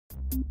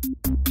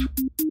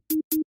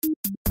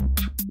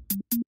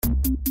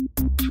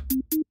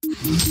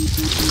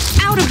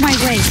Out of my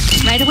way!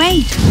 Right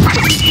away!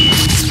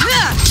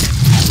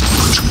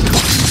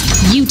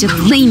 You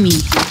delay me!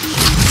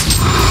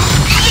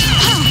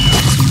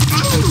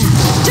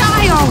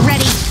 Die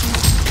already!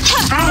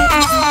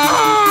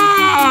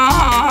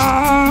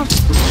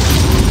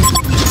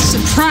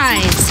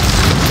 Surprise!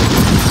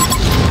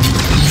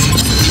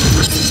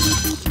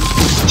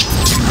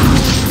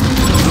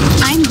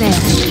 I'm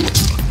there.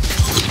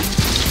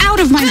 Out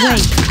of my way!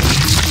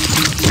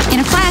 In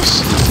a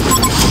flash!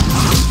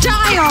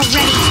 Die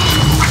already!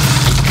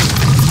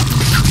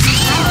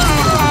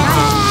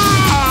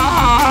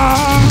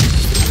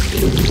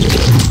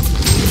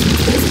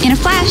 In a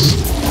flash!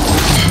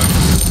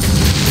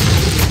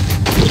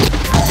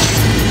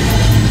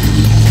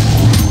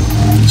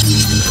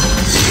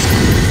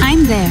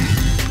 I'm there.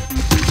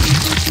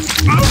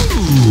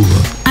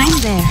 I'm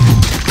there.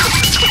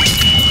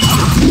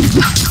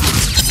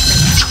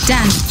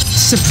 Done.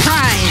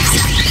 Surprise!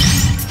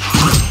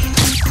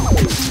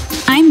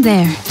 I'm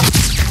there.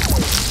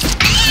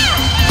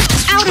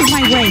 Out of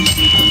my way!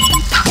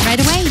 Right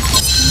away!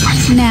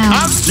 Now.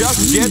 I'm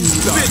just getting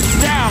started.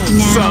 Sit down,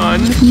 now, son!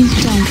 You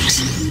don't.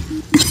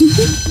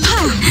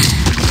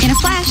 In a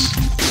flash.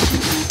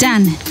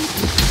 Done.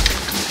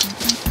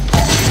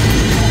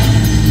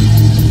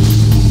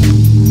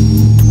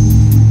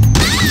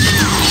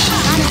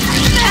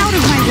 Out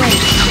of my way!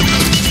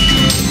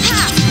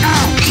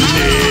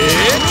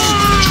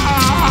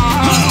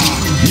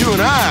 You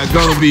and I are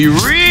gonna be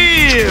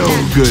real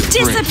good friends.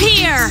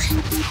 Disappear!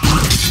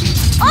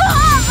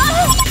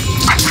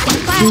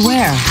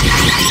 Beware.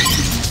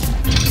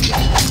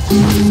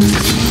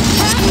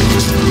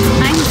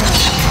 I'm there.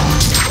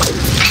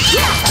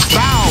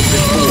 Bow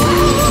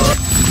before.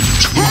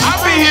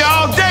 I'll be here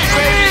all day,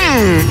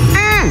 baby.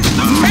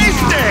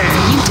 Taste it.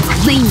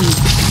 Delay me.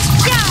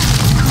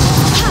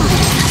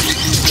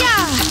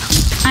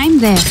 I'm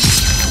there.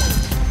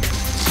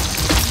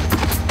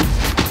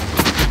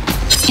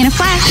 In a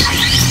flash.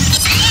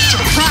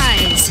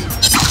 Surprise.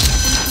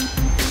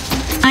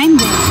 I'm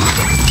there.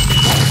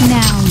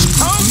 Now.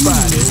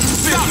 Somebody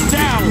sit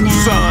down,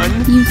 now, son.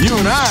 You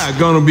and I are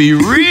gonna be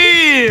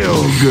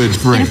real good In a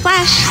friends.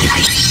 flash.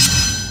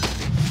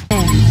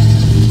 There.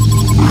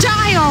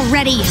 Die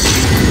already.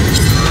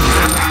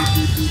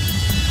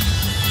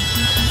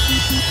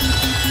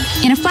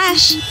 In a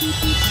flash.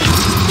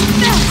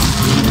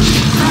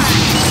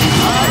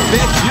 I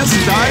bet you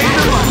started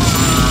to run.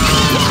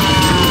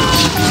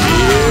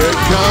 Here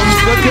comes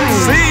the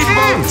conceit,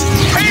 folks.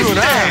 You and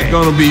I are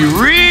gonna be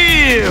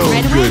real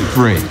good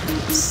friends.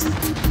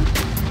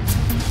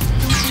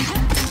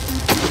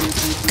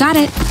 Got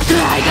it.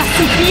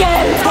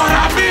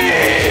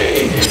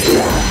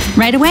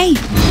 Right away.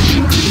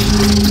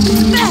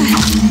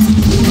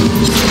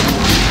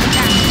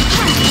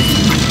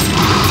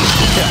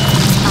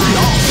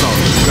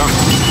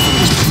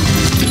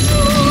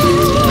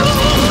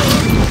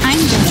 I'm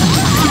there.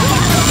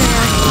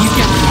 You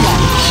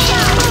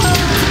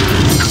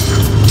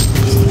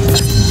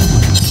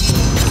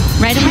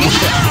right away.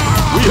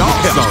 We all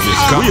saw this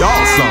coming. We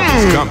all saw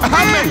this coming. I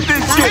meant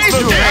this shit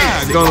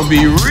today. Gonna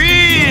be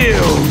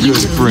real You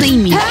good delay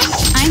friends. me.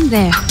 I'm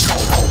there.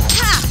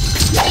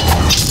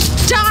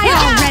 Die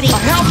already.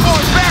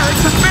 Hellboy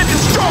barracks has been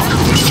destroyed.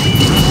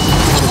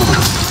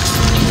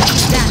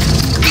 Done.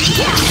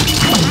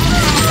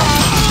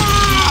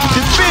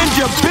 Defend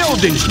your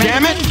buildings,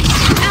 damn it!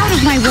 Out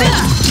of my way.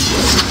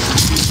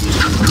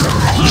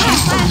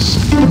 Flash.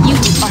 You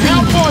delay me.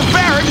 Hellboy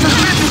barracks has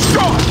been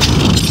destroyed.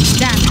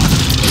 Done.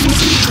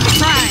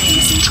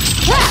 Surprise.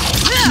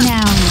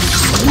 Now.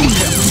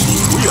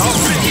 We all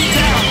sit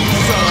down,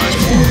 son.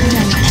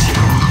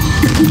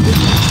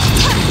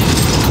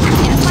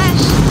 In a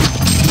flash.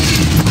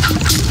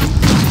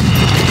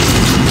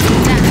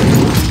 Done.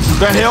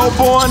 The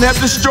Hellborn have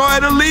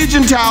destroyed a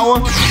Legion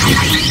Tower.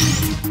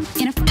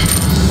 In a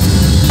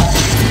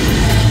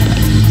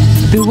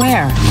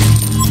Beware.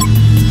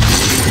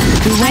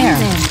 Beware. I'm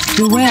there.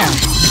 Beware.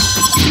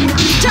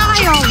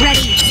 Die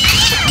already.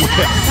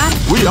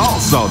 We all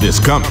saw this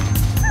coming.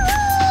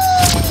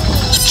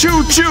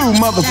 Choo-choo,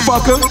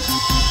 motherfucker.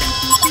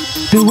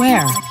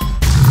 Beware.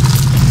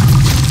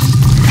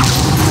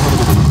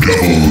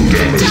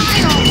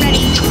 Die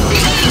already.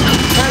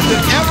 Has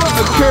it ever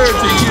occurred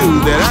to you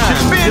that I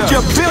defend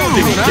your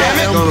buildings, damn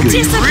it? Gonna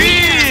be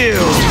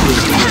real.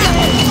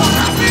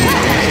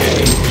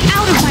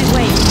 Out of my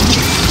way.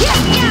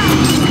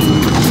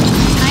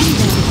 I'm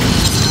there.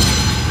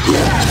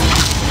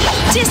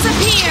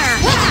 Disappear.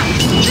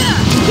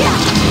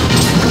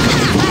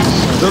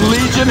 The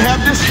Legion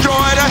have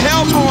destroyed a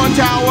Hellborn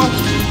tower.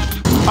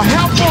 A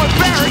Hellborn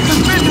barracks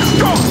has been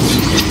destroyed.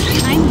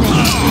 I'm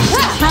there.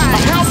 A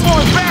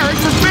Hellborn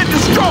barracks has been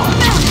destroyed.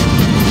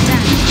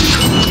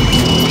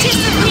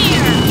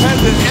 Disappear. Has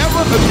it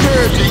ever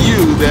occurred to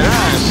you that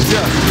I'm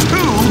just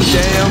too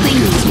damn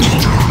good?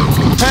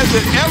 Has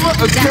it ever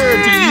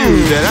occurred to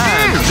you that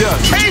I'm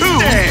just too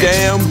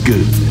damn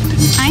good?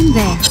 I'm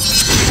there.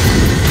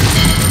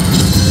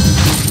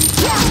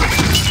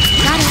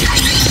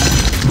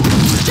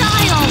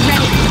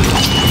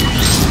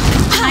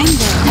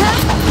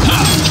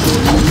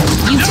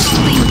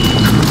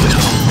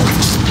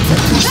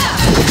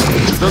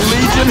 The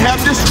Legion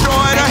have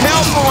destroyed a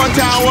Hellborn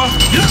tower.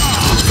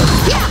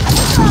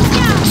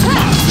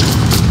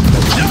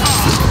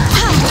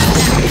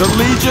 The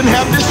Legion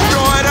have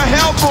destroyed a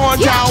Hellborn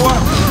tower.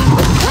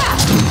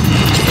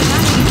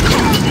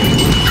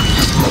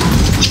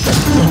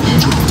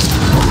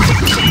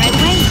 Right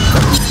away.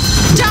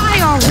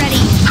 Die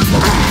already.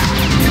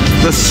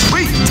 The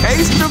sweet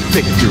taste of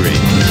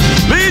victory.